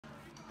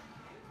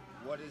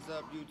What is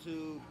up,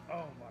 YouTube?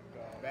 Oh my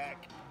God.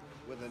 Back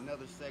with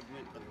another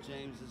segment of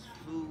James's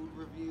food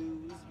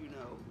reviews. You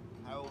know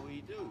how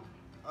we do.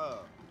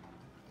 So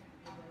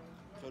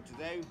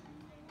today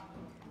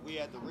we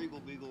had the Regal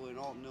Beagle in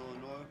Alton,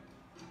 Illinois,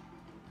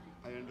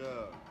 and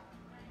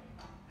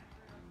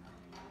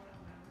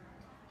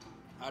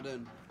I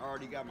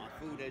already got my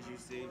food, as you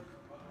see.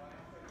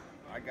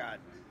 I got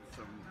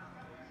some.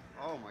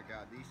 Oh my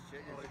God, these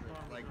chicken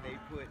strips, like they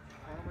put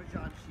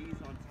Parmesan cheese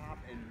on top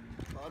and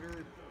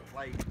butter,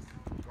 like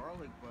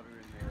garlic butter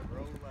in there,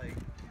 bro. Like,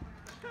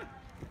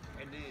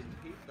 and then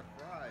peep the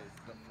fries.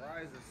 The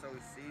fries are so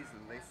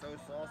seasoned, they so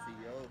saucy,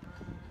 yo.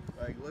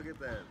 Like, look at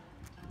that.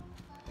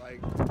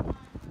 Like,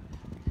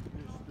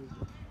 You're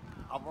stupid.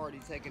 I've already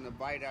taken a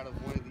bite out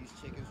of one of these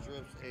chicken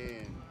strips,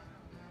 and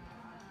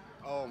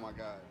oh my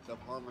God, the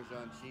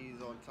Parmesan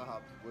cheese on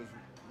top was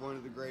one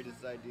of the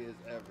greatest ideas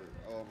ever.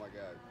 Oh my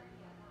God.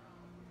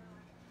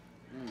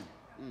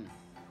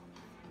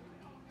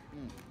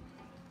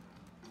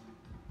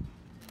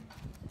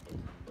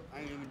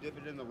 I didn't even dip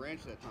it in the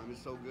ranch that time.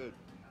 It's so good.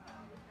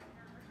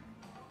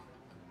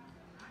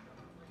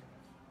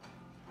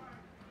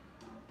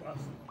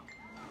 Busted.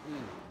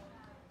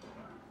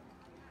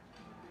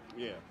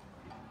 Yeah.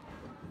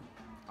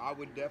 I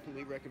would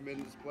definitely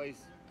recommend this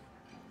place.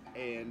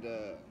 And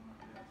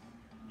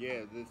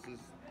yeah,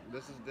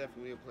 this is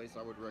definitely a place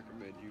I would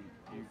recommend you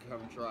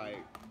come try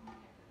it.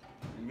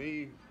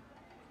 Me,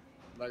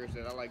 like I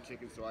said, I like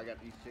chicken, so I got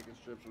these chicken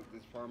strips with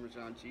this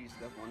Parmesan cheese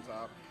stuff on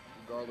top,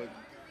 garlic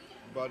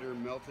butter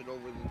melted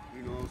over the,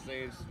 you know what I'm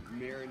saying,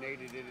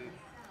 marinated in it.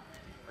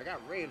 I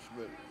got ranch,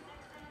 but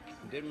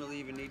didn't really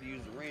even need to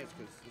use the ranch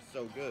because it's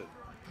so good.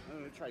 I'm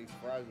gonna try these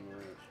fries in the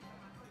ranch.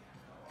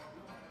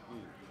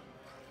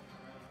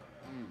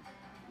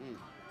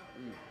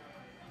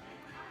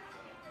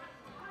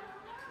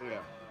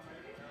 Yeah,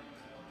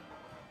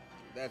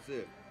 that's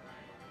it.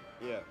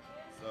 Yeah,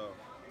 so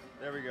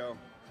there we go.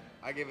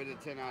 I give it a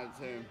 10 out of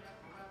 10.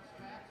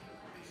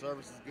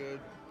 Service is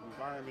good.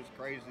 Environment's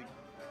crazy.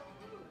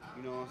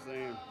 You know what I'm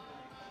saying?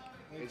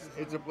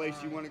 It's a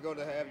place you want to go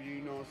to have,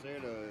 you know what I'm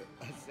saying,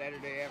 a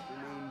Saturday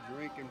afternoon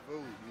drinking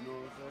food. You know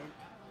what I'm saying?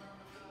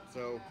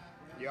 So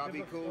y'all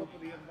be cool.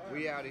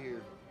 We out of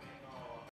here.